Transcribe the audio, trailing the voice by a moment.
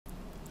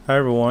Hi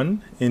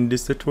everyone, in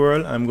this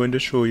tutorial I'm going to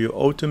show you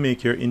how to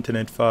make your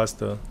internet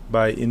faster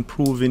by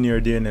improving your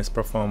DNS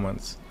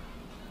performance.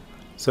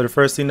 So the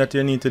first thing that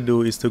you need to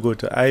do is to go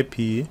to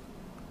IP,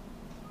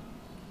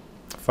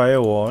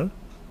 firewall,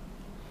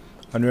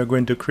 and we're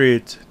going to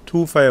create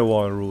two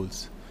firewall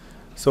rules.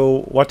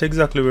 So what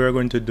exactly we're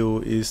going to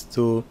do is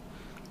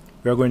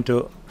we're going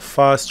to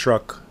fast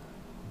track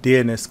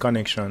DNS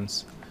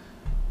connections.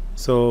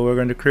 So we're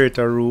going to create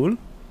a rule,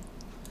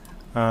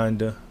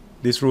 and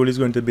this rule is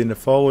going to be in the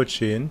forward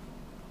chain,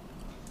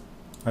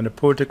 and the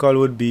protocol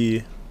would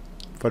be,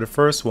 for the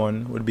first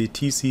one, would be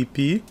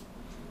TCP,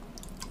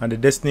 and the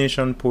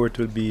destination port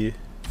will be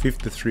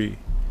 53.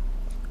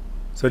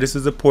 So this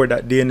is the port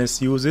that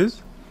DNS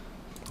uses.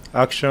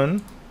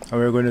 Action, and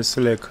we're going to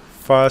select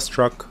fast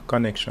track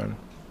connection.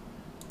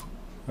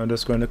 I'm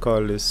just going to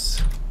call this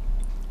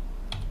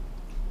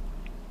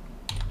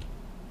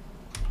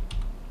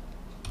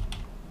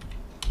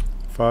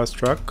fast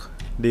track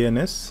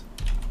DNS.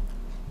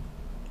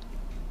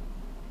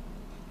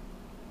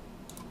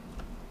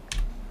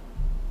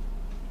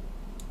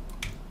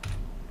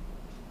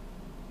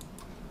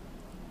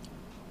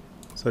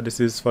 So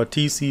this is for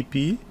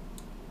TCP.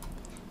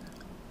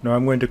 Now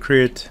I'm going to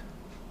create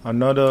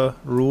another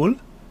rule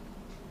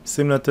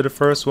similar to the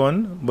first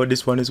one, but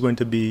this one is going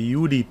to be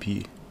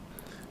UDP.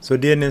 So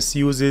DNS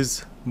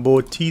uses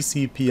both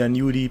TCP and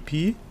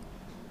UDP,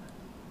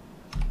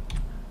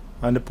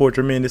 and the port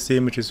remains the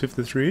same, which is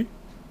 53.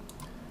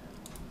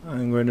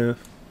 I'm going to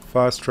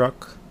fast track.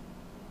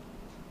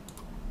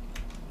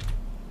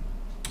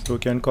 So we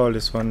can call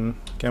this one,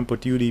 can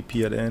put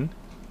UDP at the end.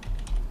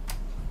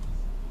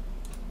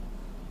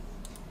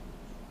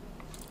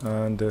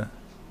 And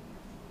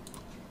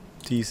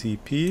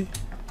TCP.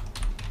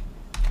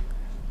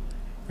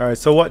 Alright,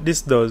 so what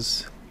this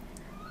does,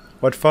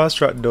 what fast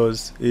track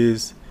does,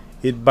 is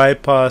it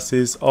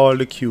bypasses all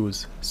the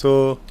queues.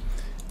 So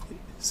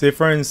say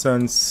for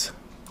instance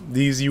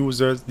these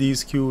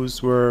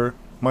queues were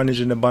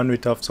managing the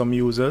bandwidth of some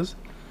users,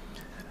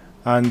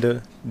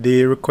 and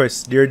they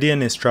request their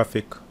DNS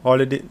traffic, all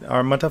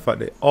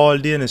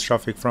DNS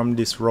traffic from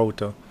this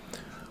router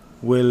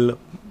will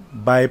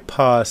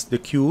bypass the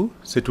queue,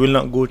 so it will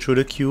not go through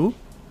the queue,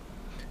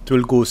 it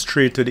will go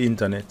straight to the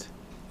internet,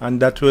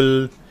 and that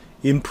will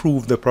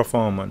improve the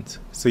performance.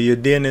 So your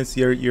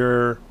DNS,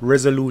 your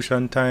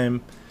resolution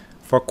time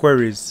for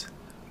queries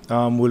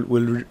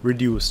will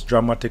reduce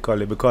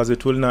dramatically, because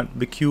it will not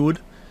be queued,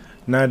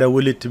 neither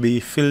will it be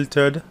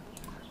filtered,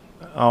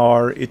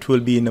 or it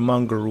will be in the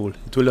mongrel rule.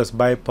 It will just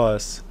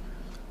bypass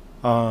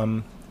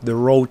the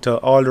router,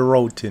 all the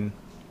routing,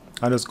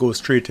 and just go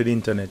straight to the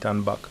internet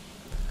and back.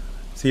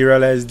 So you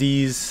realize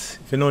these,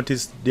 if you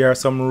notice, there are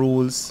some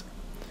rules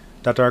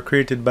that are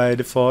created by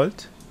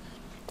default.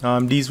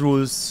 These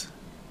rules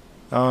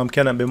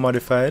cannot be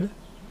modified,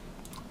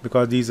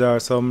 because these are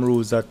some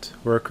rules that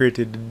were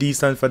created. D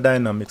stands for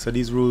dynamic, so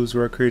these rules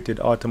were created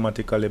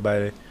automatically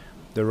by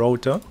the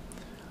router.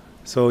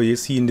 So you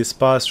see in this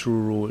pass-through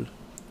rule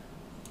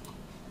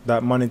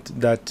that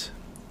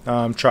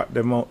track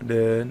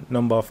the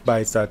number of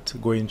bytes that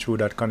going through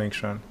that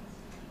connection.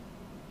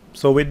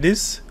 So with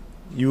this,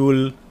 you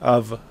will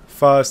have a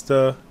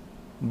faster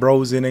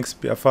browsing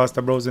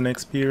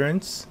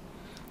experience,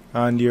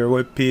 and your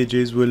web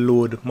pages will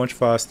load much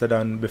faster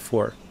than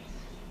before,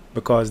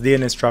 because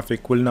DNS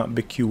traffic will not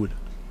be queued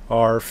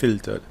or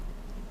filtered.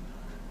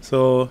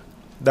 So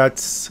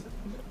that's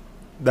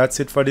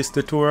it for this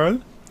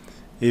tutorial.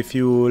 If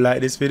you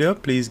like this video,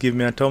 please give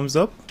me a thumbs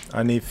up,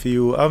 and if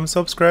you haven't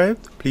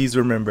subscribed, please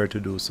remember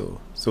to do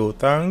so. So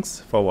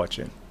thanks for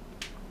watching.